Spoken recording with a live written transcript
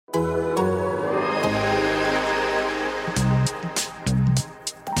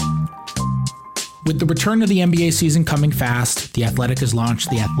With the return of the NBA season coming fast, The Athletic has launched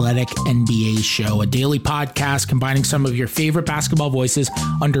The Athletic NBA Show, a daily podcast combining some of your favorite basketball voices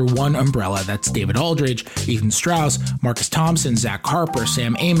under one umbrella. That's David Aldridge, Ethan Strauss, Marcus Thompson, Zach Harper,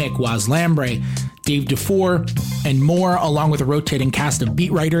 Sam Amick, Waz Lambre, Dave DeFore, and more, along with a rotating cast of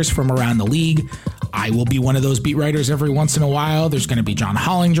beat writers from around the league. I will be one of those beat writers every once in a while. There's going to be John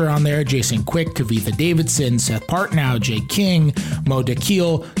Hollinger on there, Jason Quick, Kavitha Davidson, Seth Partnow, Jay King, Mo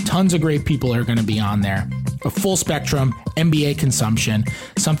Dakhil. Tons of great people are going to be on there. A full spectrum NBA consumption,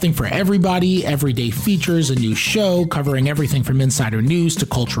 something for everybody, everyday features, a new show covering everything from insider news to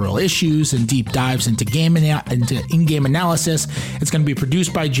cultural issues and deep dives into in-game analysis. It's going to be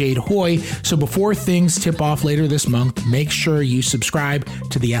produced by Jade Hoy. So before things tip off later this month, make sure you subscribe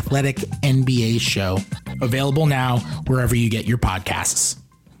to the Athletic NBA Show. Available now wherever you get your podcasts.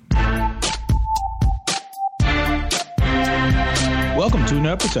 Welcome to an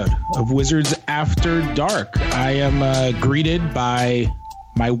episode of Wizards After Dark. I am greeted by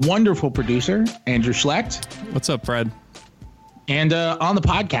my wonderful producer, Andrew Schlecht. What's up, Fred? And on the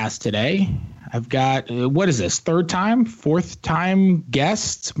podcast today, I've got, what is this, fourth time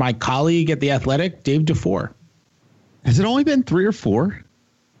guest, my colleague at The Athletic, Dave DeFore. Has it only been 3 or 4?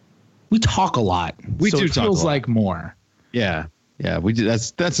 We talk a lot. We do it talk feels a lot. like more. Yeah, we do.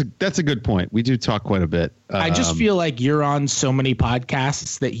 That's a good point. We do talk quite a bit. I just feel like you're on so many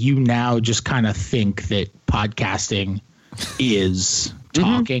podcasts that you now just kind of think that podcasting is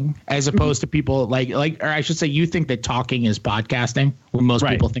talking, as opposed to people like, or I should say, you think that talking is podcasting, when most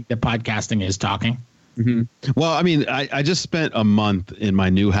people think that podcasting is talking. Mm-hmm. Well, I mean, I just spent a month in my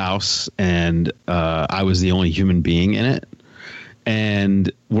new house, and I was the only human being in it,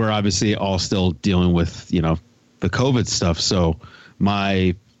 and we're obviously all still dealing with, the COVID stuff. So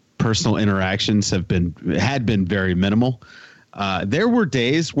my personal interactions had been very minimal. There were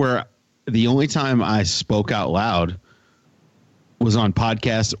days where the only time I spoke out loud was on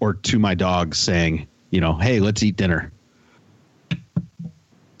podcasts or to my dogs saying, hey, let's eat dinner.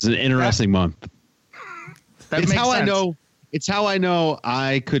 It's an interesting month. It's how I know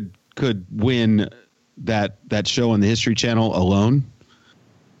I could win that show on the History Channel alone.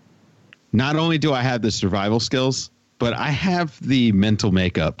 Not only do I have the survival skills, but I have the mental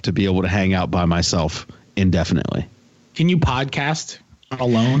makeup to be able to hang out by myself indefinitely. Can you podcast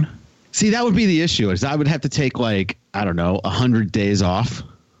alone? See, that would be the issue, is I would have to take 100 days off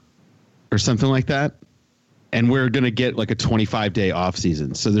or something like that. And we're going to get a 25-day off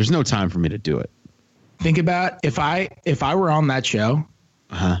season. So there's no time for me to do it. Think about if I were on that show,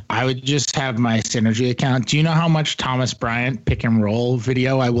 I would just have my Synergy account. Do you know how much Thomas Bryant pick and roll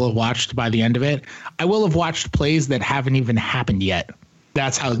video I will have watched by the end of it? I will have watched plays that haven't even happened yet.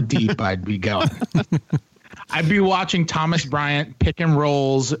 That's how deep I'd be going. I'd be watching Thomas Bryant pick and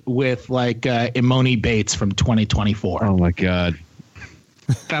rolls with Imoni Bates from 2024. Oh my God.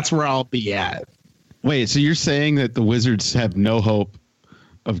 That's where I'll be at. Wait, so you're saying that the Wizards have no hope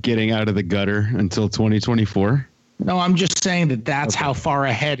of getting out of the gutter until 2024? No, I'm just saying that's how far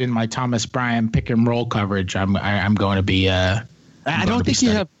ahead in my Thomas Bryant pick and roll coverage I'm going to be. I don't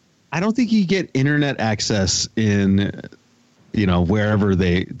think you get internet access in, wherever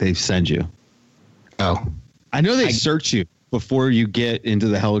they send you. Oh, I know they search you before you get into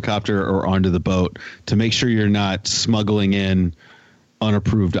the helicopter or onto the boat to make sure you're not smuggling in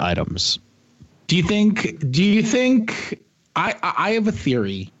unapproved items. Do you think I have a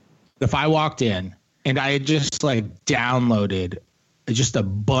theory? If I walked in and I had just downloaded just a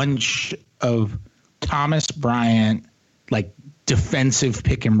bunch of Thomas Bryant defensive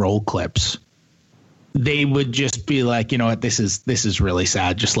pick and roll clips, they would just be like, you know what, this is really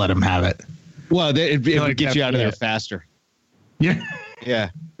sad. Just let him have it. Well, it would get you out of there faster. Yeah. Yeah.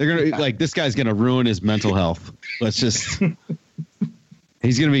 They're gonna this guy's gonna ruin his mental health. Let's just.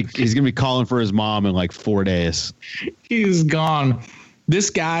 He's gonna be calling for his mom in 4 days. He's gone. This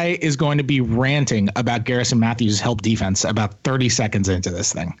guy is going to be ranting about Garrison Matthews' help defense about 30 seconds into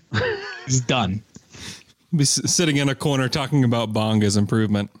this thing. He's done. Be sitting in a corner talking about Bonga's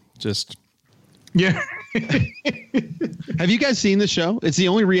improvement. Just yeah. Have you guys seen the show? It's the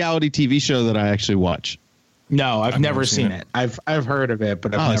only reality TV show that I actually watch. No, I've never seen it. I've heard of it,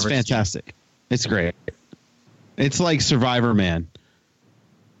 but I've never it's fantastic. Seen it. It's great. It's like Survivor Man.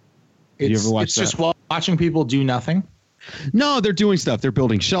 You ever watch that? Just watching people do nothing. No, they're doing stuff. They're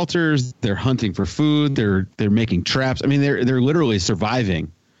building shelters. They're hunting for food. They're making traps. I mean, they're literally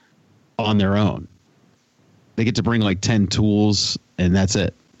surviving on their own. They get to bring 10 tools, and that's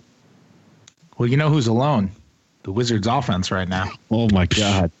it. Well, you know who's alone? The Wizards offense right now. Oh my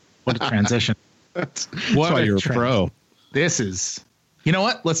God! What a transition! That's why you're a pro. This is. You know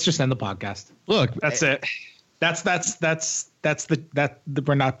what? Let's just end the podcast. Look, that's it. That's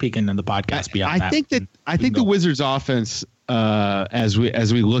we're not peeking in the podcast beyond that. I think the Wizards offense, as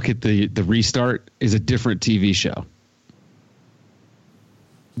we look at the restart, is a different TV show.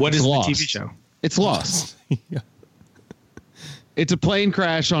 What is the TV show? It's Lost. Yeah. It's a plane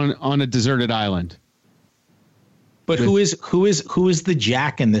crash on a deserted island. But who is the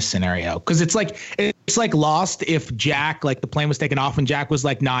Jack in this scenario? Because it's like Lost if Jack, like the plane was taken off and Jack was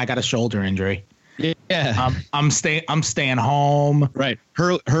like, "Nah, I got a shoulder injury. Yeah, I'm staying home." Right.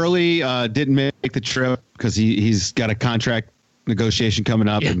 Hurley didn't make the trip because he's got a contract negotiation coming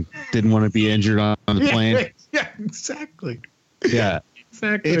up and didn't want to be injured on the plane. Yeah, exactly. Yeah,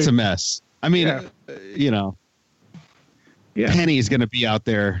 exactly. It's a mess. I mean, Penny is going to be out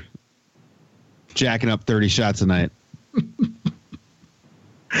there jacking up 30 shots a night.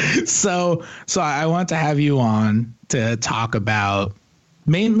 So I want to have you on to talk about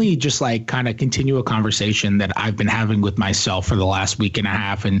mainly just like kind of continue a conversation that I've been having with myself for the last week and a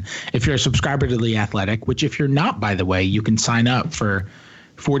half. And if you're a subscriber to The Athletic, which if you're not, by the way, you can sign up for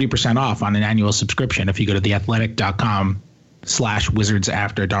 40% off on an annual subscription if you go to theathletic.com/Wizards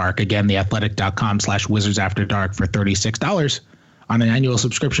After Dark. Again, theathletic.com/Wizards After Dark for $36 on an annual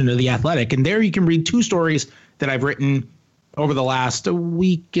subscription to The Athletic. And there you can read 2 stories that I've written over the last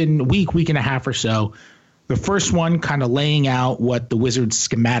week and a half or so. The first one kind of laying out what the Wizards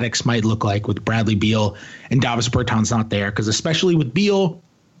schematics might look like with Bradley Beal and Davis Bertans not there, because especially with Beal,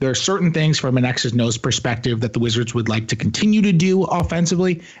 there are certain things from an X's and O's perspective that the Wizards would like to continue to do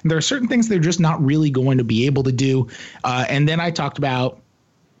offensively, and there are certain things they're just not really going to be able to do. And then I talked about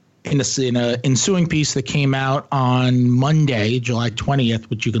in a ensuing piece that came out on Monday, July 20th,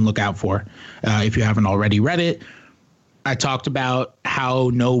 which you can look out for if you haven't already read it. I talked about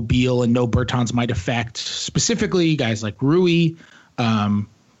how no Beal and no Bertans might affect specifically guys like Rui,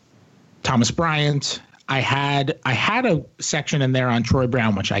 Thomas Bryant. I had a section in there on Troy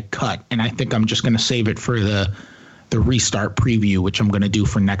Brown, which I cut, and I think I'm just going to save it for the restart preview, which I'm going to do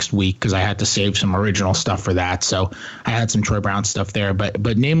for next week because I had to save some original stuff for that. So I had some Troy Brown stuff there,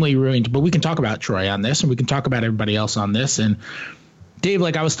 but namely Rui. But we can talk about Troy on this, and we can talk about everybody else on this. And Dave,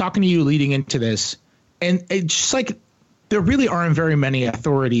 like I was talking to you leading into this, and it's just like, there really aren't very many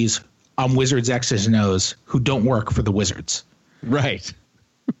authorities on Wizards X's and O's who don't work for the Wizards. Right.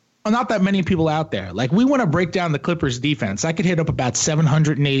 Well, not that many people out there. Like, we want to break down the Clippers defense. I could hit up about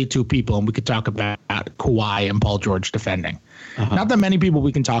 782 people and we could talk about Kawhi and Paul George defending. Not that many people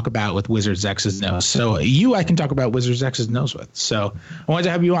we can talk about with Wizards X's and O's. So I can talk about Wizards X's and O's with. So I wanted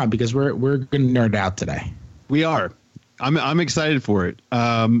to have you on because we're going to nerd out today. We are. I'm excited for it.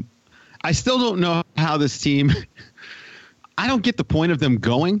 I still don't know how this team I don't get the point of them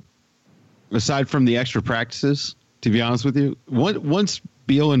going, aside from the extra practices, to be honest with you. Once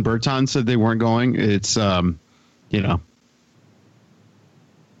Beal and Bertans said they weren't going, it's, their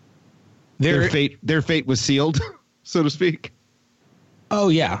fate was sealed, so to speak. Oh,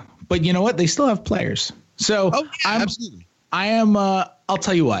 yeah. But you know what? They still have players. So absolutely. I am, I'll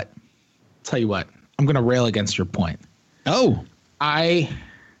tell you what. I'm going to rail against your point. Oh. I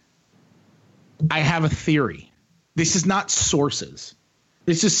have a theory. This is not sources.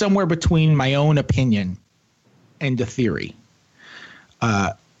 This is somewhere between my own opinion and a theory.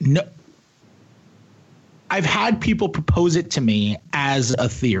 No, I've had people propose it to me as a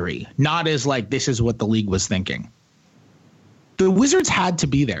theory, not as like this is what the league was thinking. The Wizards had to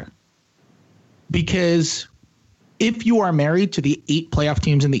be there because if you are married to the 8 playoff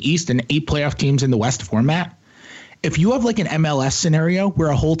teams in the East and 8 playoff teams in the West format, if you have like an MLS scenario where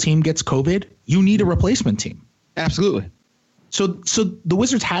a whole team gets COVID, you need a replacement team. Absolutely. So the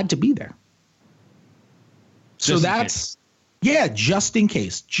Wizards had to be there. So just in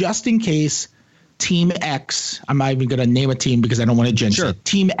case Team X, I'm not even going to name a team because I don't want to jinx it.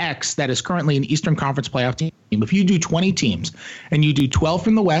 Team X that is currently an Eastern Conference playoff team. If you do 20 teams and you do 12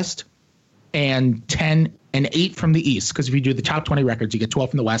 from the West and 10 and 8 from the East, because if you do the top 20 records, you get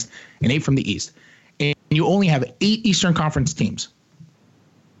 12 from the West and 8 from the East. And you only have 8 Eastern Conference teams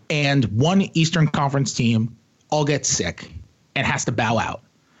and 1 Eastern Conference team all gets sick and has to bow out,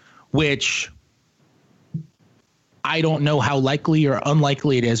 which I don't know how likely or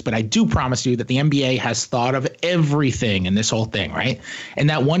unlikely it is, but I do promise you that the NBA has thought of everything in this whole thing, right? And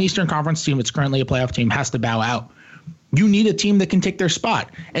that 1 Eastern Conference team that's currently a playoff team has to bow out. You need a team that can take their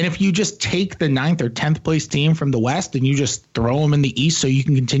spot. And if you just take the 9th or 10th place team from the West and you just throw them in the East so you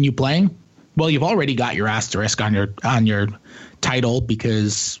can continue playing, well, you've already got your asterisk on your title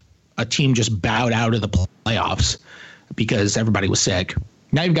because a team just bowed out of the playoffs because everybody was sick.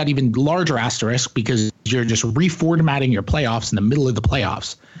 Now you've got even larger asterisk because you're just reformatting your playoffs in the middle of the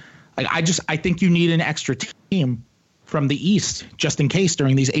playoffs. I think you need an extra team from the East just in case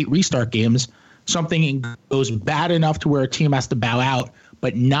during these 8 restart games something goes bad enough to where a team has to bow out,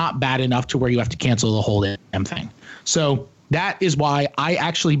 but not bad enough to where you have to cancel the whole damn thing. So that is why I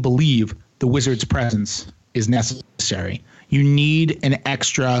actually believe the Wizards' presence is necessary. You need an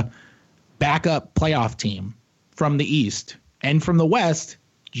extra backup playoff team from the East and from the West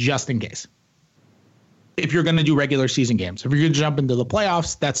just in case. If you're going to do regular season games. If you're going to jump into the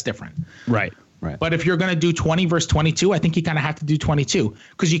playoffs, that's different. Right. But if you're going to do 20 versus 22, I think you kind of have to do 22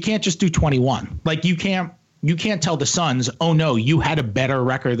 because you can't just do 21. Like you can't tell the Suns, oh no, you had a better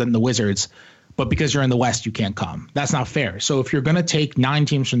record than the Wizards, but because you're in the West, you can't come. That's not fair. So if you're going to take 9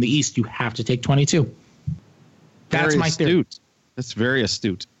 teams from the East, you have to take 22. That's my theory. That's very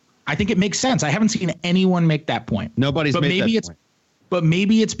astute. I think it makes sense. I haven't seen anyone make that point. Nobody's made that point. But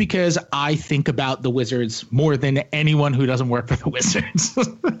maybe it's because I think about the Wizards more than anyone who doesn't work for the Wizards.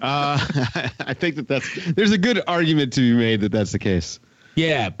 I think there's a good argument to be made that that's the case.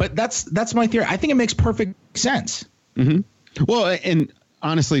 Yeah, but that's my theory. I think it makes perfect sense. Mm-hmm. Well, and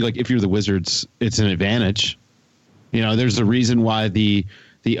honestly, like if you're the Wizards, it's an advantage. You know, there's a reason why the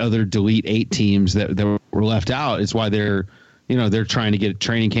other delete 8 teams that were left out is why they're trying to get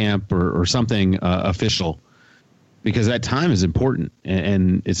training camp or something official. Because that time is important,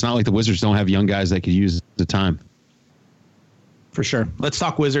 and it's not like the Wizards don't have young guys that could use the time. For sure. Let's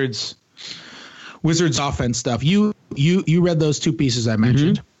talk Wizards offense stuff. You read those 2 pieces I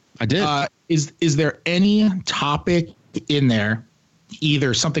mentioned. Mm-hmm. I did. Is there any topic in there,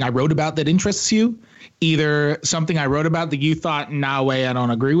 either something I wrote about that interests you, either something I wrote about that you thought, no way, I don't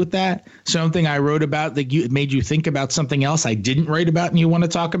agree with that, something I wrote about that made you think about something else I didn't write about and you want to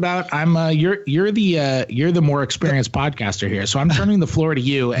talk about? You're the more experienced podcaster here, so I'm turning the floor to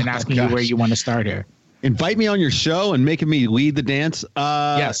you and asking you where you want to start here. Invite me on your show and making me lead the dance.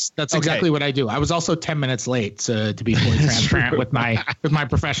 Yes, that's exactly what I do. I was also 10 minutes late, to be fully transparent with my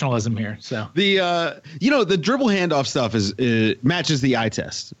professionalism here. So the dribble handoff stuff matches the eye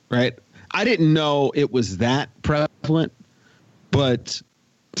test, right? I didn't know it was that prevalent, but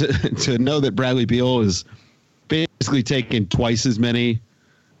to know that Bradley Beal is basically taking twice as many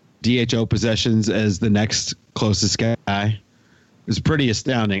DHO possessions as the next closest guy is pretty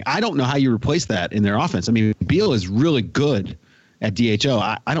astounding. I don't know how you replace that in their offense. I mean, Beal is really good at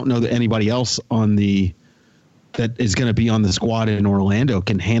DHO. I don't know that anybody else that is going to be on the squad in Orlando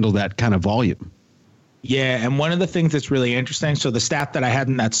can handle that kind of volume. Yeah, and one of the things that's really interesting, so the stat that I had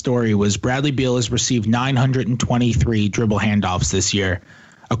in that story was Bradley Beal has received 923 dribble handoffs this year,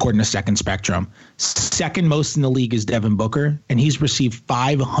 according to Second Spectrum. Second most in the league is Devin Booker, and he's received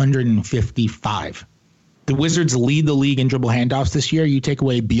 555. The Wizards lead the league in dribble handoffs this year. You take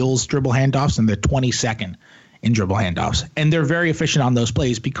away Beal's dribble handoffs, and they're 22nd in dribble handoffs. And they're very efficient on those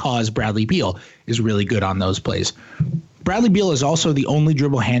plays because Bradley Beal is really good on those plays. Bradley Beal is also the only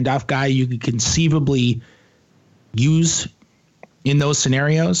dribble handoff guy you could conceivably use in those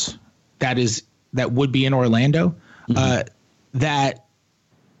scenarios that would be in Orlando. Mm-hmm. That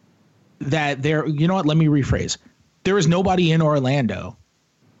there, you know what? Let me rephrase. There is nobody in Orlando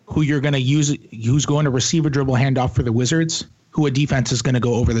who you're going to use who's going to receive a dribble handoff for the Wizards who a defense is going to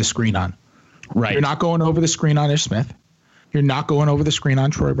go over the screen on. Right. You're not going over the screen on Ish Smith. You're not going over the screen on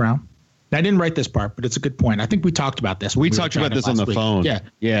Troy Brown. I didn't write this part, but it's a good point. I think we talked about this. We talked about this on the phone.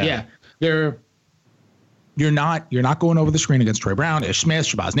 Yeah. You're not going over the screen against Troy Brown, Ish Smith,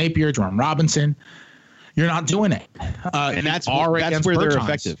 Shabazz Napier, Jerome Robinson. You're not doing it. And that's where they're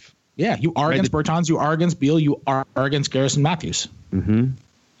effective. Yeah, you are against Bertans, you are against Beal, you are against Garrison Matthews. Mm-hmm.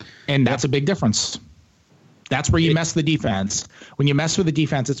 And that's a big difference. That's where you mess the defense. When you mess with the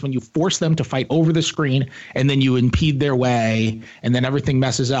defense, it's when you force them to fight over the screen and then you impede their way and then everything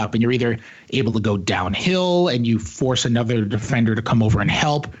messes up and you're either able to go downhill and you force another defender to come over and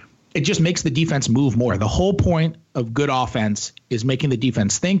help. It just makes the defense move more. The whole point of good offense is making the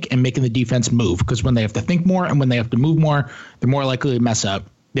defense think and making the defense move, because when they have to think more and when they have to move more, they're more likely to mess up.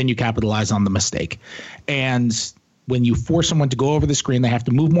 Then you capitalize on the mistake. And when you force someone to go over the screen, they have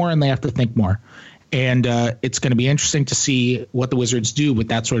to move more and they have to think more. And it's going to be interesting to see what the Wizards do with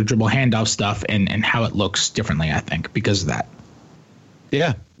that sort of dribble handoff stuff and how it looks differently, I think, because of that.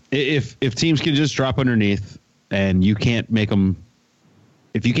 Yeah. If teams can just drop underneath and you can't make them,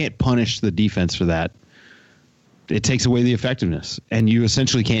 if you can't punish the defense for that, it takes away the effectiveness and you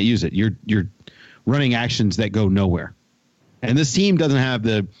essentially can't use it. You're running actions that go nowhere. And this team doesn't have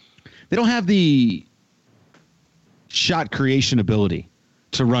they don't have the shot creation ability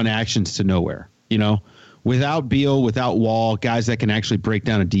to run actions to nowhere. You know, without Beal, without Wall, guys that can actually break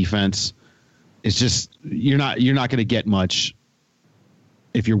down a defense, it's just you're not going to get much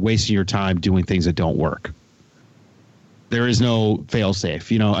if you're wasting your time doing things that don't work. There is no fail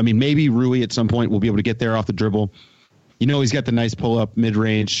safe. I mean, maybe Rui at some point will be able to get there off the dribble. He's got the nice pull up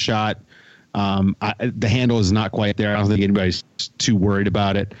mid-range shot. The handle is not quite there. I don't think anybody's too worried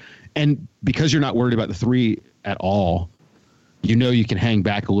about it. And because you're not worried about the three at all, you can hang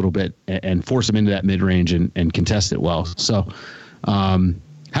back a little bit and force them into that mid-range and contest it well. So how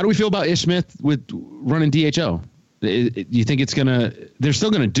do we feel about Ish Smith with running DHO? Do you think they're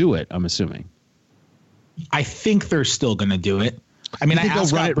still going to do it, I'm assuming? I think they're still going to do it. I mean, I think they'll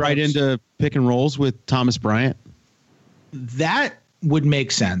run it right into pick and rolls with Thomas Bryant. That would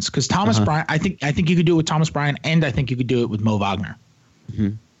make sense because Thomas Bryant, I think you could do it with Thomas Bryant, and I think you could do it with Mo Wagner.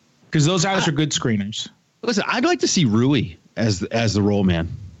 Because those guys are good screeners. Listen, I'd like to see Rui as the roll man.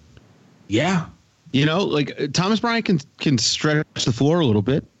 Yeah. Like Thomas Bryant can stretch the floor a little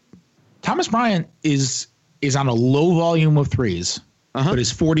bit. Thomas Bryant is on a low volume of threes, but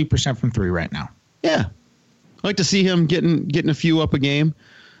is 40% from three right now. Yeah. I'd like to see him getting a few up a game,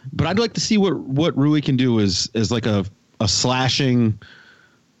 but I'd like to see what Rui can do as like a slashing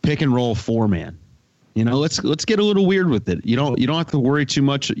pick and roll 4-man. Let's get a little weird with it. You don't have to worry too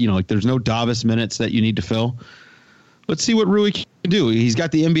much. Like there's no Davis minutes that you need to fill. Let's see what Rui can do. He's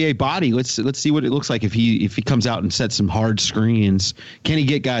got the NBA body. Let's see what it looks like if he comes out and sets some hard screens. Can he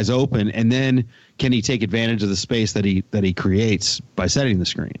get guys open, and then can he take advantage of the space that he creates by setting the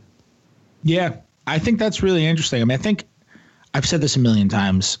screen? Yeah, I think that's really interesting. I mean, I think I've said this a million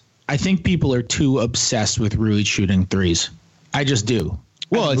times. I think people are too obsessed with Rui shooting threes. I just do.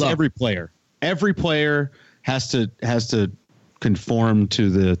 Well, it's every player. Every player has to conform to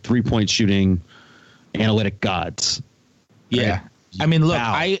the 3-point shooting analytic gods. Yeah. Right? I mean, look,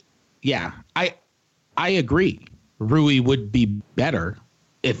 I agree. Rui would be better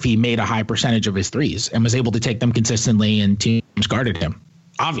if he made a high percentage of his threes and was able to take them consistently and teams guarded him.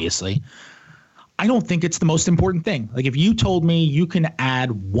 Obviously. I don't think it's the most important thing. Like if you told me you can add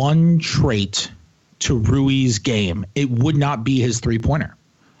one trait to Rui's game, it would not be his 3-pointer.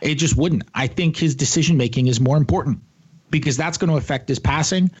 It just wouldn't. I think his decision making is more important because that's going to affect his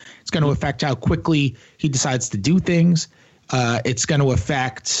passing. It's going to affect how quickly he decides to do things. It's going to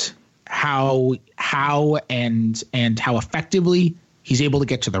affect how and how effectively he's able to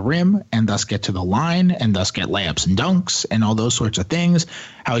get to the rim and thus get to the line and thus get layups and dunks and all those sorts of things.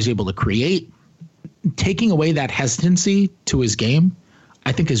 How he's able to create. Taking away that hesitancy to his game,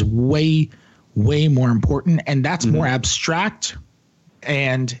 I think is way, way more important. And that's more abstract.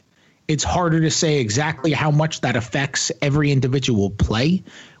 And it's harder to say exactly how much that affects every individual play.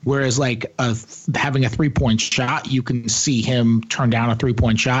 Whereas like having a 3-point shot, you can see him turn down a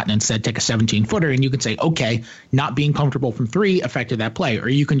 3-point shot and instead take a 17-footer. And you can say, okay, not being comfortable from three affected that play. Or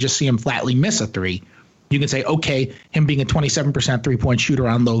you can just see him flatly miss a three. You can say, okay, him being a 27% 3-point shooter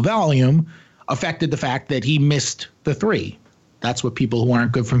on low volume affected the fact that he missed the three. That's what people who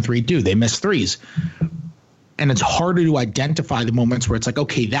aren't good from three do. They miss threes. And it's harder to identify the moments where it's like,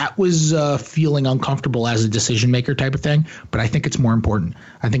 okay, that was feeling uncomfortable as a decision maker type of thing. But I think it's more important.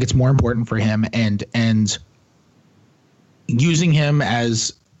 I think it's more important for him and using him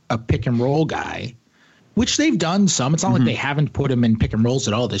as a pick and roll guy, which they've done some. It's not like they haven't put him in pick and rolls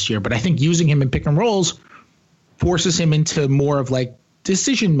at all this year. But I think using him in pick and rolls forces him into more of like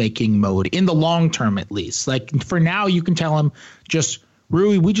decision-making mode in the long term, at least. Like for now, you can tell him just,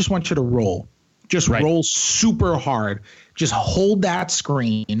 Rui, we just want you to roll. Just roll super hard. Just hold that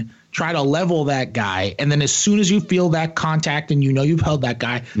screen. Try to level that guy. And then as soon as you feel that contact and you've held that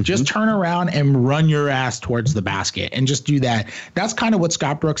guy, just turn around and run your ass towards the basket and just do that. That's kind of what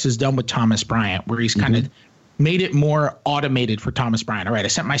Scott Brooks has done with Thomas Bryant, where he's kind of made it more automated for Thomas Bryant. All right, I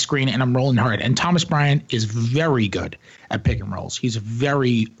set my screen and I'm rolling hard. And Thomas Bryant is very good at pick and rolls. He's a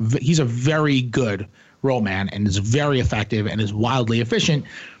very good roll man and is very effective and is wildly efficient.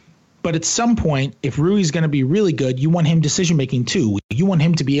 But at some point, if Rui's going to be really good, you want him decision-making too. You want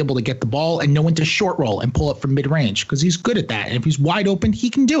him to be able to get the ball and know when to short roll and pull up from mid-range because he's good at that. And if he's wide open, he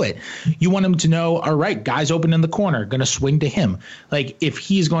can do it. You want him to know, all right, guys open in the corner, going to swing to him. Like if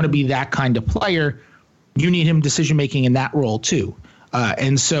he's going to be that kind of player, you need him decision-making in that role too.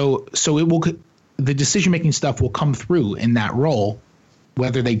 And so the decision-making stuff will come through in that role,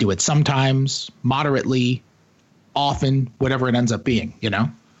 whether they do it sometimes, moderately, often, whatever it ends up being,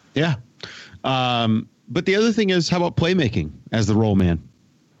 Yeah. But the other thing is, how about playmaking as the role man?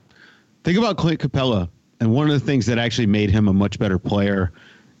 Think about Clint Capella. And one of the things that actually made him a much better player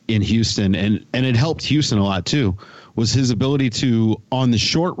in Houston, and it helped Houston a lot too, was his ability to, on the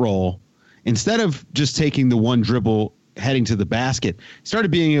short roll, instead of just taking the one dribble heading to the basket, he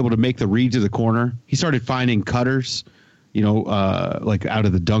started being able to make the read to the corner. He started finding cutters like out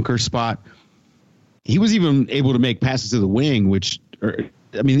of the dunker spot. He was even able to make passes to the wing,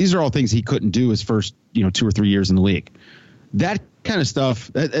 these are all things he couldn't do his first, 2 or 3 years in the league. That kind of stuff,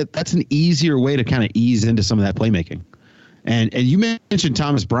 that's an easier way to kind of ease into some of that playmaking. And you mentioned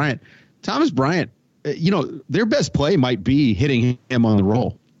Thomas Bryant. Thomas Bryant, their best play might be hitting him on the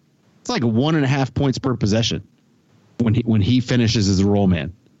roll. It's like 1.5 points per possession when he finishes as a roll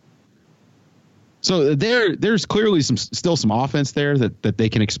man. So there's clearly still some offense there that they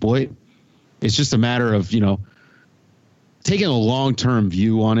can exploit. It's just a matter of, taking a long-term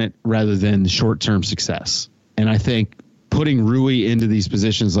view on it rather than short-term success. And I think putting Rui into these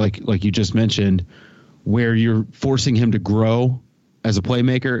positions like you just mentioned, where you're forcing him to grow as a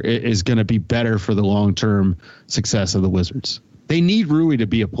playmaker, is going to be better for the long-term success of the Wizards. They need Rui to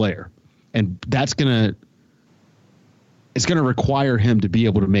be a player, and it's going to require him to be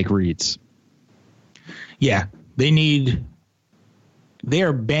able to make reads. Yeah, they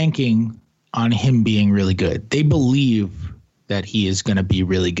are banking on him being really good. They believe that he is going to be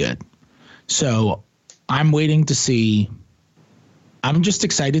really good. So I'm waiting to see. I'm just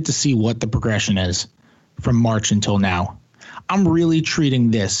excited to see what the progression is from March until now. I'm really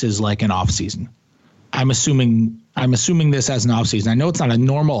treating this as like an off season. I'm assuming this as an off season. I know it's not a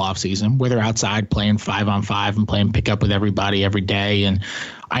normal off season where they're outside playing 5-on-5 and playing pickup with everybody every day. And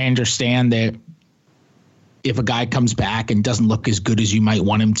I understand that if a guy comes back and doesn't look as good as you might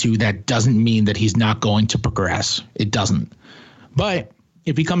want him to, that doesn't mean that he's not going to progress. It doesn't. But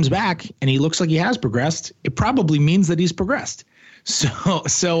if he comes back and he looks like he has progressed, it probably means that he's progressed.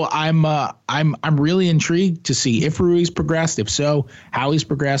 So I'm really intrigued to see if Rui's progressed. If so, how he's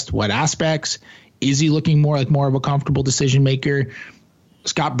progressed, what aspects. Is he looking more of a comfortable decision maker?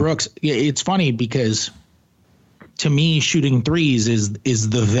 Scott Brooks, it's funny because to me, shooting threes is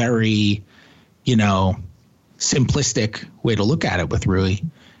the very, simplistic way to look at it with Rui.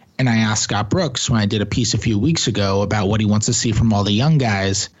 And I asked Scott Brooks when I did a piece a few weeks ago about what he wants to see from all the young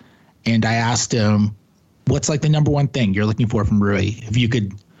guys. And I asked him, what's like the number one thing you're looking for from Rui? If you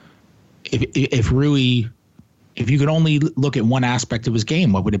could only look at one aspect of his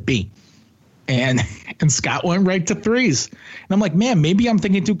game, what would it be? And Scott went right to threes. And I'm like, man, maybe I'm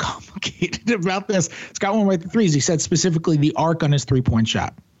thinking too complicated about this. Scott went right to threes. He said specifically the arc on his 3-point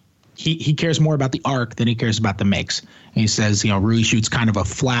shot. He cares more about the arc than he cares about the makes. And he says, Rui shoots kind of a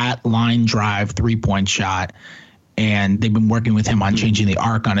flat line drive 3-point shot. And they've been working with him on changing the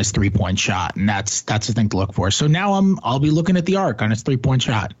arc on his 3-point shot. And that's the thing to look for. So now I'll be looking at the arc on his 3-point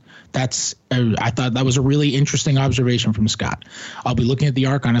shot. I thought that was a really interesting observation from Scott. I'll be looking at the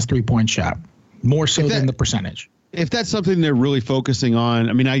arc on his 3-point shot more so than the percentage. If that's something they're really focusing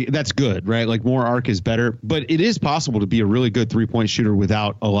on, that's good, right? Like more arc is better, but it is possible to be a really good 3-point shooter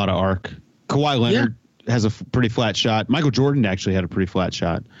without a lot of arc. Kawhi Leonard has a pretty flat shot. Michael Jordan actually had a pretty flat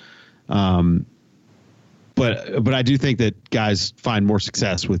shot. But I do think that guys find more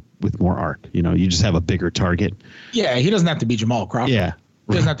success with more arc. You just have a bigger target. Yeah, he doesn't have to be Jamal Crawford. Yeah,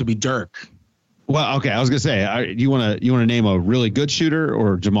 he doesn't have to be Dirk. Well, okay, I was gonna say, you want to name a really good shooter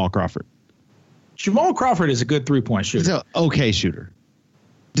or Jamal Crawford? Jamal Crawford is a good 3-point shooter. He's an okay shooter.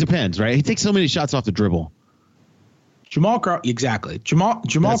 Depends, right? He takes so many shots off the dribble. Exactly.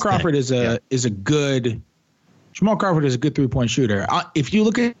 Jamal Crawford is a good 3-point shooter. If you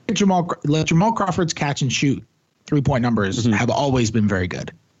look at Jamal Crawford's catch and shoot 3-point numbers have always been very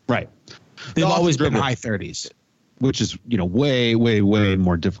good. Right. They've always been high 30s, which is, way, way, way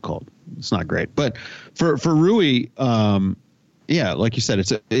more difficult. It's not great. But for Rui, like you said,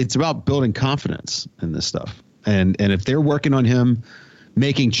 it's about building confidence in this stuff. And if they're working on him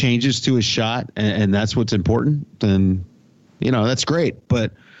making changes to his shot and that's what's important, then, that's great.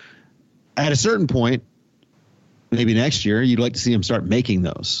 But at a certain point, maybe next year, you'd like to see him start making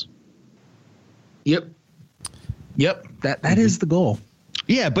those. Yep. That is the goal.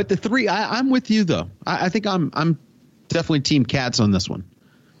 Yeah, but the three, I'm with you though. I think I'm definitely team Cats on this one.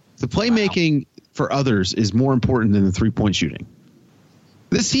 The playmaking for others is more important than the 3-point shooting.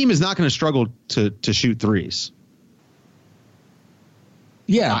 This team is not going to struggle to shoot threes.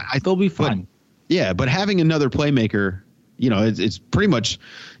 Yeah, they'll be fine. But having another playmaker, it's pretty much,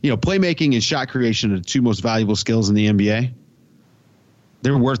 playmaking and shot creation are the two most valuable skills in the NBA.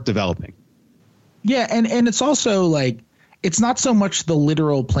 They're worth developing. Yeah, and it's also like, it's not so much the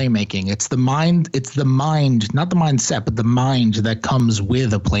literal playmaking. It's the mind, not the mindset, but the mind that comes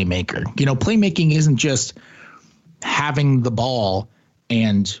with a playmaker. Playmaking isn't just having the ball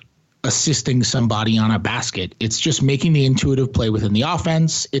and assisting somebody on a basket. It's just making the intuitive play within the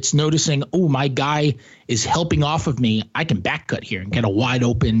offense. It's noticing, oh, my guy is helping off of me. I can back cut here and get a wide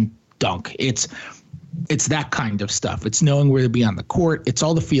open dunk. It's It's that kind of stuff. It's knowing where to be on the court. It's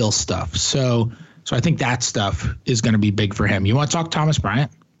all the feel stuff. So I think that stuff is going to be big for him. You want to talk Thomas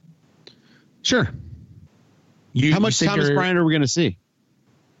Bryant? Sure. How much Thomas Bryant are we going to see?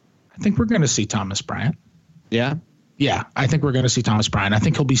 I think we're going to see Thomas Bryant. Yeah? Yeah, I think we're going to see Thomas Bryant. I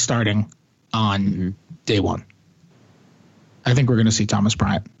think he'll be starting on day one. I think we're going to see Thomas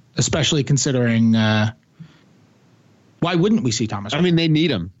Bryant, especially considering why wouldn't we see Thomas Bryant? I mean, they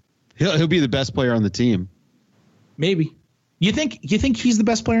need him. He'll be the best player on the team. Maybe. You think he's the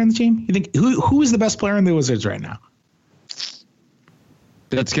best player on the team? You think who is the best player in the Wizards right now?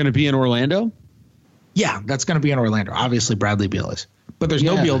 That's going to be in Orlando? Yeah, that's going to be in Orlando. Obviously, Bradley Beal is. But there's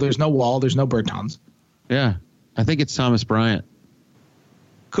no Beal, there's no Wall, there's no Bertans. Yeah, I think it's Thomas Bryant.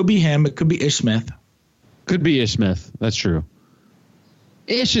 Could be him. It could be Ish Smith. Could be Ish Smith. That's true.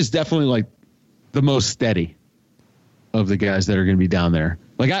 Ish is definitely like the most steady of the guys that are going to be down there.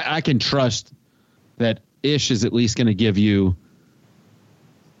 Like I can trust that Ish is at least going to give you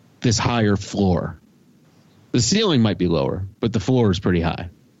this higher floor. The ceiling might be lower, but the floor is pretty high.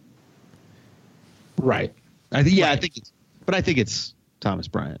 Right. I think it's Thomas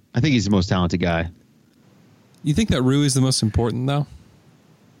Bryant. I think he's the most talented guy. You think that Rui is the most important, though?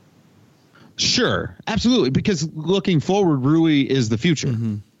 Sure, absolutely. Because looking forward, Rui is the future.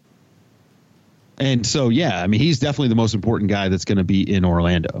 Mm-hmm. And so, yeah, I mean, he's definitely the most important guy that's going to be in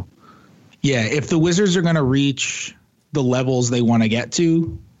Orlando. Yeah, if the Wizards are going to reach the levels they want to get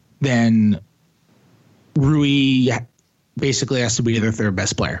to, then Rui basically has to be their third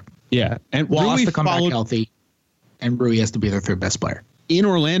best player. Yeah, and Wall Rui has to come back healthy, and Rui has to be their third best player. In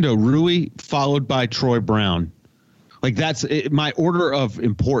Orlando, Rui followed by Troy Brown. Like that's my order of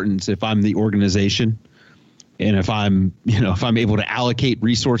importance if I'm the organization. And if I'm able to allocate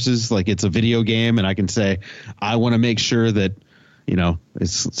resources, like it's a video game and I can say, I want to make sure that,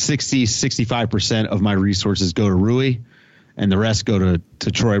 it's 65% of my resources go to Rui and the rest go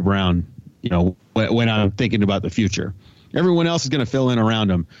to Troy Brown, when I'm thinking about the future. Everyone else is going to fill in around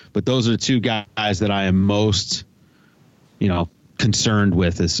him. But those are the two guys that I am most, concerned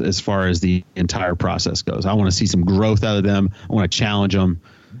with as far as the entire process goes. I want to see some growth out of them. I want to challenge them.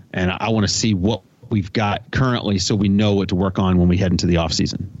 And I want to see what we've got currently so we know what to work on when we head into the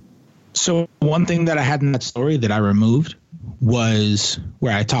offseason. So one thing that I had in that story that I removed was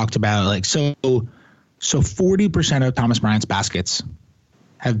where I talked about so 40% of Thomas Bryant's baskets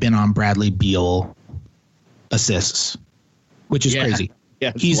have been on Bradley Beal assists, which is crazy.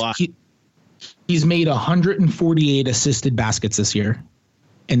 Yeah, he's made 148 assisted baskets this year,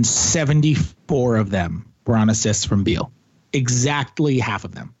 and 74 of them were on assists from Beal. Exactly half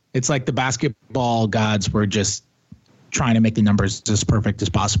of them. It's like the basketball gods were just trying to make the numbers as perfect as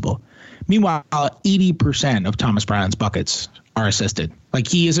possible. Meanwhile, 80% of Thomas Bryant's buckets are assisted. Like,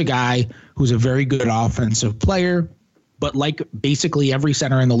 he is a guy who's a very good offensive player, but like basically every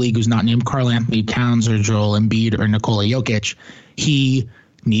center in the league who's not named Karl Anthony Towns or Joel Embiid or Nikola Jokic, he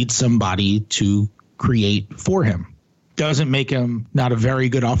needs somebody to create for him. Doesn't make him not a very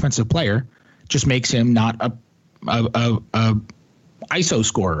good offensive player, just makes him not a ISO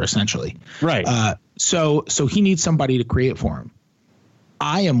scorer, essentially. Right. So he needs somebody to create for him.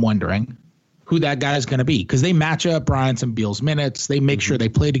 I am wondering who that guy is going to be, because they match up Bryant's and Beal's minutes. They make sure they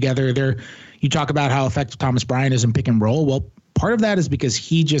play together. You talk about how effective Thomas Bryant is in pick and roll. Well, part of that is because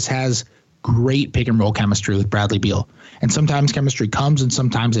he just has great pick and roll chemistry with Bradley Beal. And sometimes chemistry comes and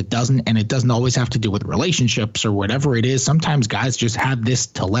sometimes it doesn't. And it doesn't always have to do with relationships or whatever it is. Sometimes guys just have this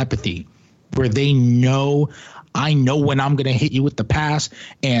telepathy where they know, I know when I'm going to hit you with the pass,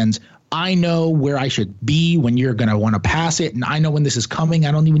 and I know where I should be when you're going to want to pass it. And I know when this is coming.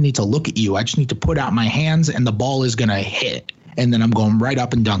 I don't even need to look at you. I just need to put out my hands and the ball is going to hit. And then I'm going right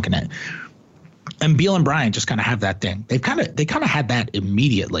up and dunking it. And Beal and Bryant just kind of have that thing. They kind of had that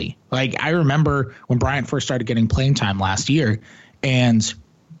immediately. Like, I remember when Bryant first started getting playing time last year, and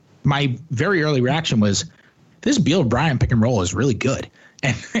my very early reaction was, this Beal Bryant pick and roll is really good.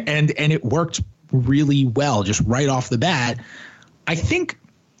 And it worked really well just right off the bat. I think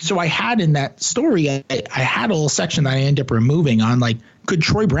so. I had in that story, I had a little section that I ended up removing on, like, could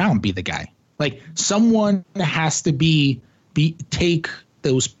Troy Brown be the guy? Like, someone has to take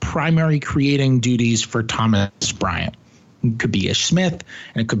those primary creating duties for Thomas Bryant. It could be Ish Smith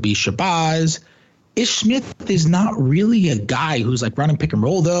and it could be Shabazz. Ish Smith is not really a guy who's like running pick and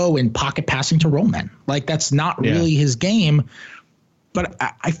roll, though, and pocket passing to roll men. Like, that's not really his game. But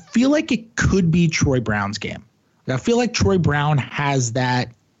I feel like it could be Troy Brown's game. I feel like Troy Brown has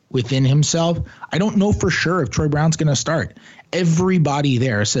that within himself. I don't know for sure if Troy Brown's going to start. Everybody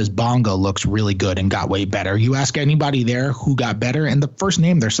there says Bonga looks really good and got way better. You ask anybody there who got better, and the first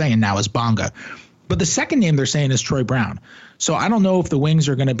name they're saying now is Bonga. But the second name they're saying is Troy Brown. So I don't know if the wings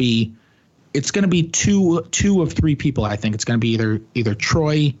are going to be. It's going to be two of three people. I think it's going to be either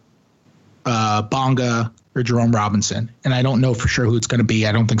Troy, Bonga, or Jerome Robinson. And I don't know for sure who it's going to be.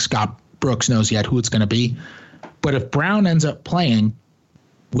 I don't think Scott Brooks knows yet who it's going to be. But if Brown ends up playing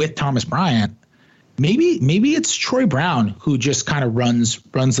with Thomas Bryant, maybe it's Troy Brown who just kind of runs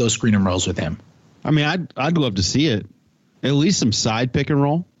those screen and rolls with him. I mean, I'd love to see it. At least some side pick and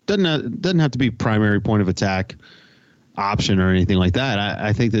roll. Doesn't have to be primary point of attack option or anything like that.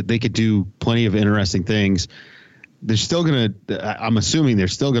 I think that they could do plenty of interesting things. They're still I'm assuming they're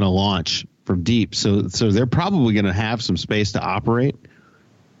still gonna launch from deep, so they're probably gonna have some space to operate.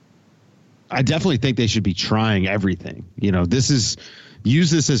 I definitely think they should be trying everything.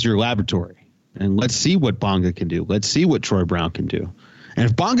 Use this as your laboratory, and let's see what Bonga can do. Let's see what Troy Brown can do. And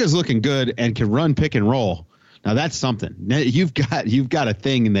if Bonga's looking good and can run pick and roll, now that's something. You've got a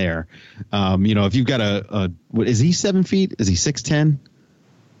thing in there. If you've got what is he 7 feet? Is he 6'10"?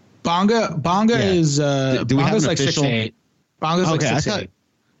 Bonga is Bonga's like 6'8". Bonga's like 6'8". I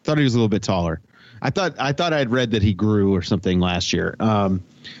thought he was a little bit taller. I thought I'd read that he grew or something last year.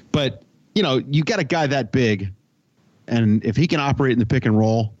 But you got a guy that big, and if he can operate in the pick and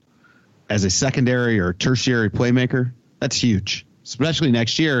roll as a secondary or tertiary playmaker, that's huge, especially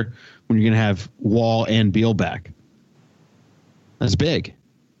next year when you're going to have Wall and Beal back. That's big.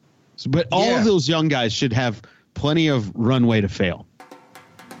 But all of those young guys should have plenty of runway to fail.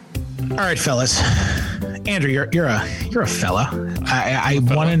 All right, fellas. Andrew, you're a fella. I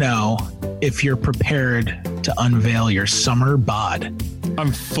want to know if you're prepared to unveil your summer bod.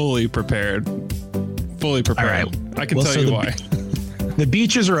 I'm fully prepared. All right. I can tell you why. The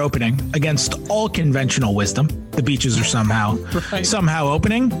beaches are opening against all conventional wisdom. The beaches are somehow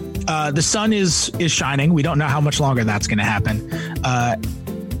opening. The sun is shining. We don't know how much longer that's going to happen.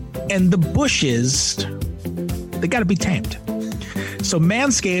 And the bushes, they got to be tamed. So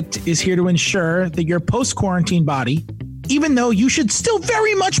Manscaped is here to ensure that your post-quarantine body, even though you should still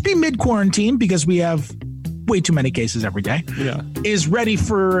very much be mid-quarantine because we have way too many cases every day, is ready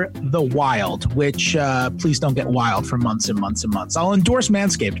for the wild, which please don't get wild for months and months and months. I'll endorse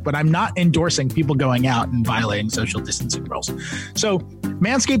Manscaped, but I'm not endorsing people going out and violating social distancing rules. So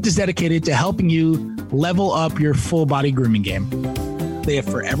Manscaped is dedicated to helping you level up your full body grooming game. They have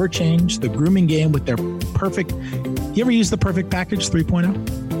forever changed the grooming game with their perfect. You ever use the Perfect Package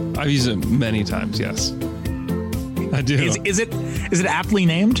 3.0? I've used it many times. Yes, I do. Is it aptly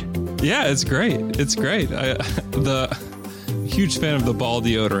named? Yeah, it's great. It's great. The huge fan of the ball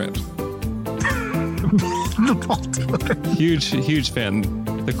deodorant. The ball deodorant. Huge fan.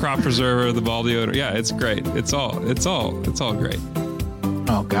 The crop preserver, the ball deodorant. Yeah, it's great. It's all great.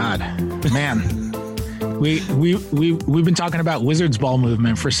 Oh God, man. We've been talking about Wizards ball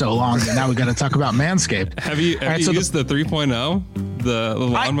movement for so long, and now we got to talk about Manscaped. Have you used the 3.0, the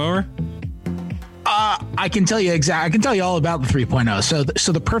lawnmower? I can tell you I can tell you all about the 3.0.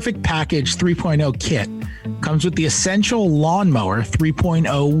 So the Perfect Package 3.0 kit comes with the Essential Lawnmower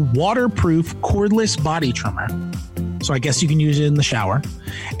 3.0 waterproof cordless body trimmer. So I guess you can use it in the shower,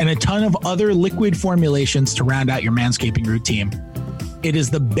 and a ton of other liquid formulations to round out your manscaping routine. It is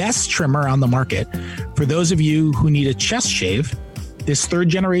the best trimmer on the market. For those of you who need a chest shave, this third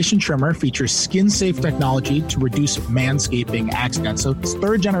generation trimmer features skin safe technology to reduce manscaping accidents. So it's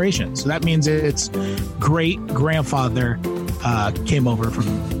third generation. So that means its great grandfather came over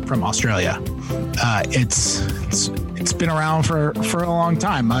from Australia. It's been around for a long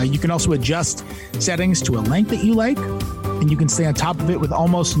time. You can also adjust settings to a length that you like, and you can stay on top of it with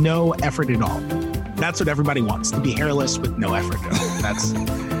almost no effort at all. That's what everybody wants, to be hairless with no effort at all.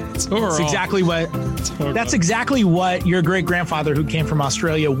 That's exactly what your great grandfather who came from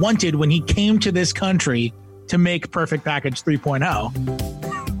Australia wanted when he came to this country to make Perfect Package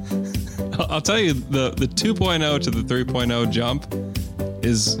 3.0. I'll tell you, the 2.0 to the 3.0 jump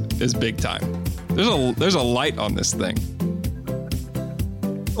is big time. There's a light on this thing.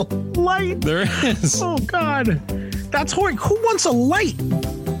 Light? There is. Oh God, that's horrible. Who wants a light?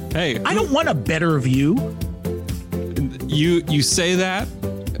 Hey, I don't want a better view. You say that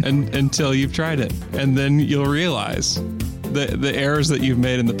until you've tried it, and then you'll realize the errors that you've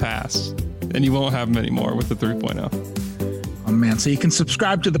made in the past, and you won't have them anymore with the 3.0. Oh man, so you can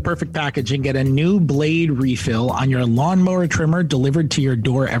subscribe to the Perfect Package and get a new blade refill on your lawnmower trimmer delivered to your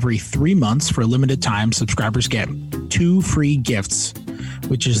door every 3 months. For a limited time, subscribers get 2 free gifts,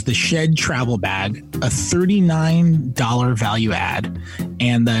 which is the Shed Travel Bag, a $39 value add,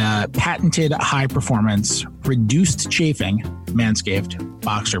 and the patented high-performance reduced chafing Manscaped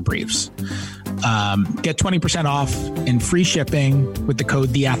Boxer Briefs. Get 20% off and free shipping with the code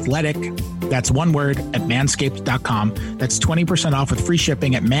THEATHLETIC That's one word at manscaped.com. That's 20% off with free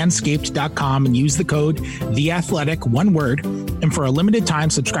shipping at manscaped.com and use the code THEATHLETIC, one word. And for a limited time,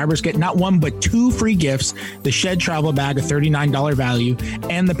 subscribers get not one, but 2 free gifts: the Shed Travel Bag, a $39 value,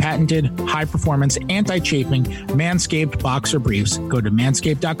 and the patented high-performance anti-chafing Manscaped Boxer Briefs. Go to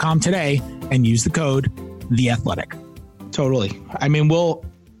manscaped.com today and use the code THEATHLETIC. Totally. I mean,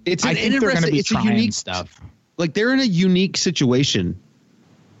 it's a unique stuff. Like, they're in a unique situation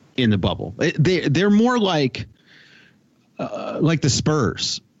in the bubble. They're more like the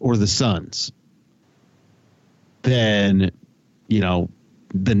Spurs or the Suns than, the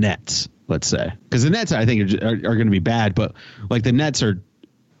Nets, let's say. Because the Nets, I think, are going to be bad, but like the Nets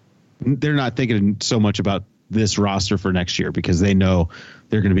they're not thinking so much about this roster for next year because they know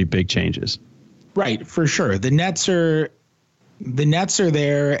they're going to be big changes. Right, for sure. The Nets are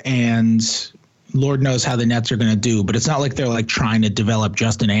there, and Lord knows how the Nets are going to do, but it's not like they're like trying to develop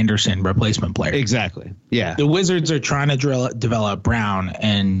Justin Anderson replacement player. Exactly. Yeah. The Wizards are trying to develop Brown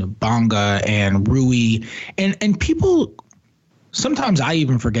and Bonga and Rui, and people. Sometimes I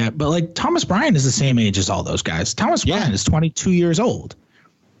even forget, but like Thomas Bryant is the same age as all those guys. Thomas Bryant is 22 years old.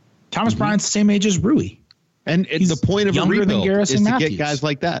 Thomas Bryant's the same age as Rui. And the point of a rebuild is to get guys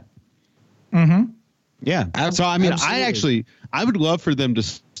like that. Mm-hmm. Yeah. So, I mean, absolutely. I would love for them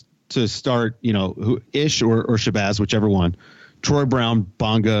to start, Ish or Shabazz, whichever one. Troy Brown,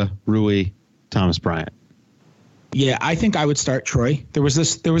 Bonga, Rui, Thomas Bryant. Yeah, I think I would start Troy. There was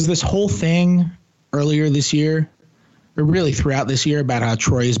this whole thing earlier this year, or really throughout this year, about how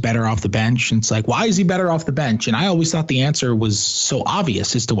Troy is better off the bench. And it's like, why is he better off the bench? And I always thought the answer was so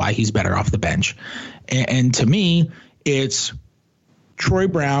obvious as to why he's better off the bench. And to me, it's Troy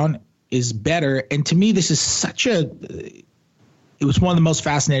Brown is better. And to me, this is it was one of the most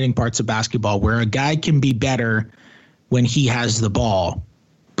fascinating parts of basketball, where a guy can be better when he has the ball,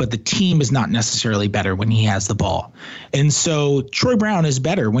 but the team is not necessarily better when he has the ball. And so Troy Brown is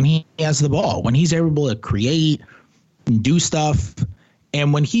better when he has the ball, when he's able to create and do stuff.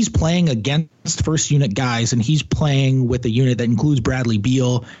 And when he's playing against first unit guys, and he's playing with a unit that includes Bradley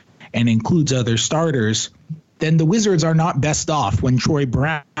Beal and includes other starters, then the Wizards are not best off when Troy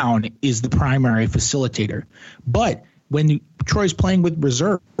Brown is the primary facilitator. But when Troy's playing with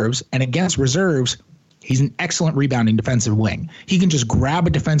reserves and against reserves, he's an excellent rebounding defensive wing. He can just grab a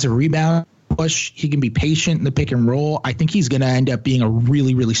defensive rebound, push. He can be patient in the pick and roll. I think he's going to end up being a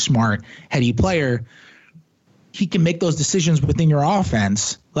really, really smart, heady player. He can make those decisions within your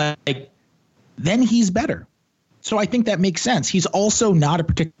offense. Then he's better. So I think that makes sense. He's also not a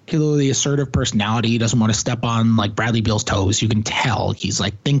particularly assertive personality. He doesn't want to step on like Bradley Beal's toes. You can tell he's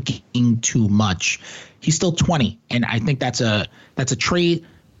like thinking too much. He's still 20, and I think that's a trait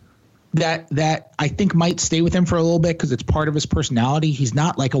that I think might stay with him for a little bit because it's part of his personality. He's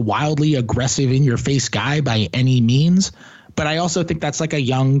not like a wildly aggressive, in your face guy by any means. But I also think that's like a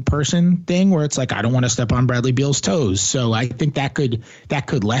young person thing where it's like, I don't want to step on Bradley Beal's toes. So I think that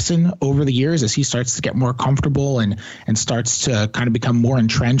could lessen over the years as he starts to get more comfortable and starts to kind of become more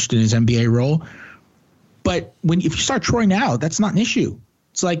entrenched in his NBA role. But if you start Troy now, that's not an issue.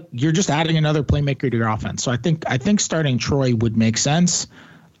 It's like you're just adding another playmaker to your offense. So I think starting Troy would make sense.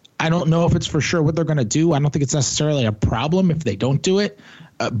 I don't know if it's for sure what they're going to do. I don't think it's necessarily a problem if they don't do it.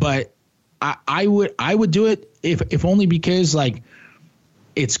 But I would do it if only because like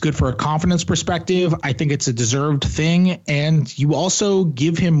it's good for a confidence perspective. I think it's a deserved thing, and you also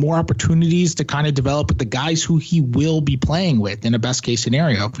give him more opportunities to kind of develop with the guys who he will be playing with in a best case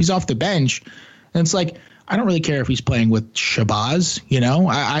scenario. If he's off the bench, and it's like I don't really care if he's playing with Shabazz.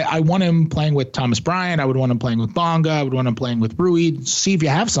 I want him playing with Thomas Bryant. I would want him playing with Bonga. I would want him playing with Rui. See if you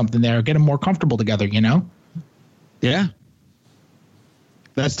have something there. Get him more comfortable together. Yeah,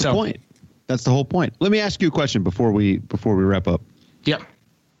 that's the point. That's the whole point. Let me ask you a question before we wrap up. Yep.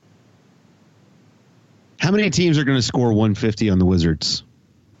 How many teams are going to score 150 on the Wizards?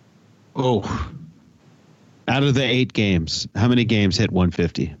 Oh. Out of the 8 games, how many games hit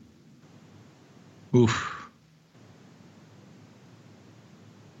 150? Oof.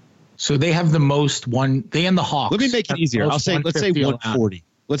 So they have the most one. They and the Hawks. Let me make it easier. Let's say 140.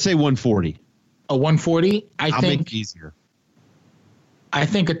 Let's say 140. A 140? I'll make it easier. I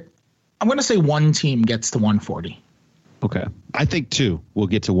think I'm going to say one team gets to 140. Okay. I think 2 will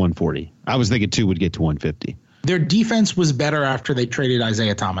get to 140. I was thinking 2 would get to 150. Their defense was better after they traded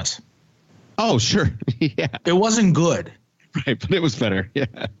Isaiah Thomas. Oh, sure. Yeah. It wasn't good. Right, but it was better. Yeah.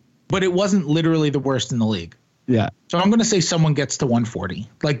 But it wasn't literally the worst in the league. Yeah. So I'm going to say someone gets to 140.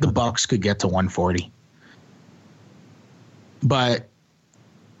 Like the Bucks could get to 140. But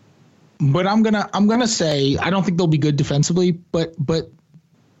I'm going to say I don't think they'll be good defensively, but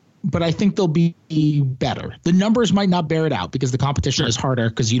but I think they'll be better. The numbers might not bear it out because the competition is harder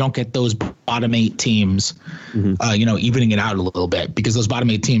because you don't get those bottom 8 teams, evening it out a little bit because those bottom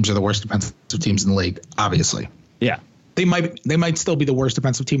 8 teams are the worst defensive teams in the league, obviously. Yeah. They might still be the worst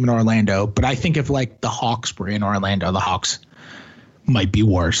defensive team in Orlando, but I think if like the Hawks were in Orlando, the Hawks might be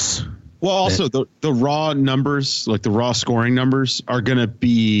worse. Well, also the raw numbers, like the raw scoring numbers, are going to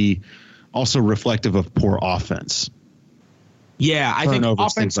be also reflective of poor offense. Yeah, I think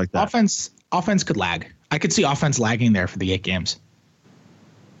offense, things like that. offense could lag. I could see offense lagging there for the 8 games.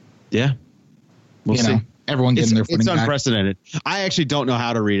 Yeah, we'll see. Everyone getting their footing It's back. unprecedented. I actually don't know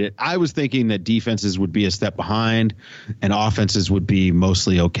how to read it. I was thinking that defenses would be a step behind and offenses would be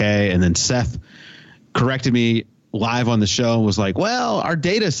mostly okay. And then Seth corrected me live on the show and was like, well, our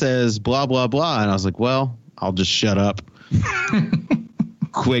data says blah, blah, blah. And I was like, well, I'll just shut up.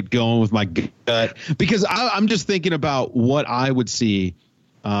 Quit going with my gut because I'm just thinking about what I would see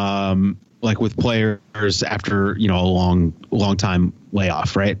like with players after, a long time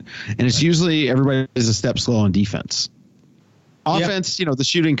layoff. Right. And it's usually everybody is a step slow on defense. Offense, the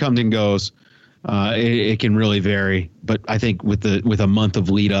shooting comes and goes. It can really vary. But I think with a month of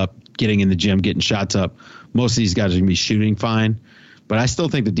lead up, getting in the gym, getting shots up, most of these guys are going to be shooting fine. But I still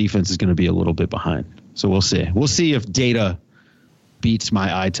think the defense is going to be a little bit behind. So we'll see. We'll see if data beats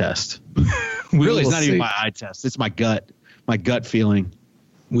my eye test. Really, it's not even my eye test. It's my gut feeling.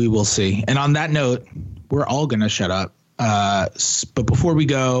 We will see. And on that note, we're all going to shut up. But before we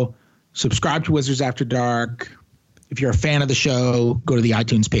go, subscribe to Wizards After Dark. If you're a fan of the show, go to the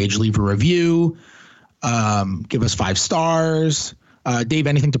iTunes page, leave a review, give us 5 stars. Dave,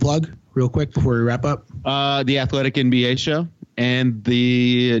 anything to plug real quick before we wrap up? The Athletic NBA show and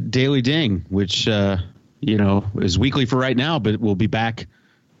the Daily Ding, which, is weekly for right now, but we'll be back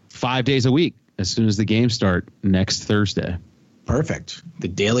 5 days a week as soon as the games start next Thursday. Perfect. The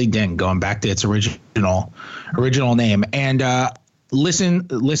Daily Ding, going back to its original name. And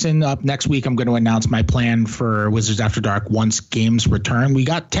listen up next week. I'm going to announce my plan for Wizards After Dark once games return. We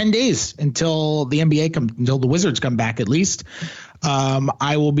got 10 days until the until the Wizards come back at least.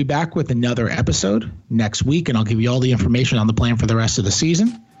 I will be back with another episode next week, and I'll give you all the information on the plan for the rest of the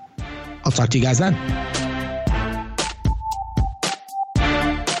season. I'll talk to you guys then.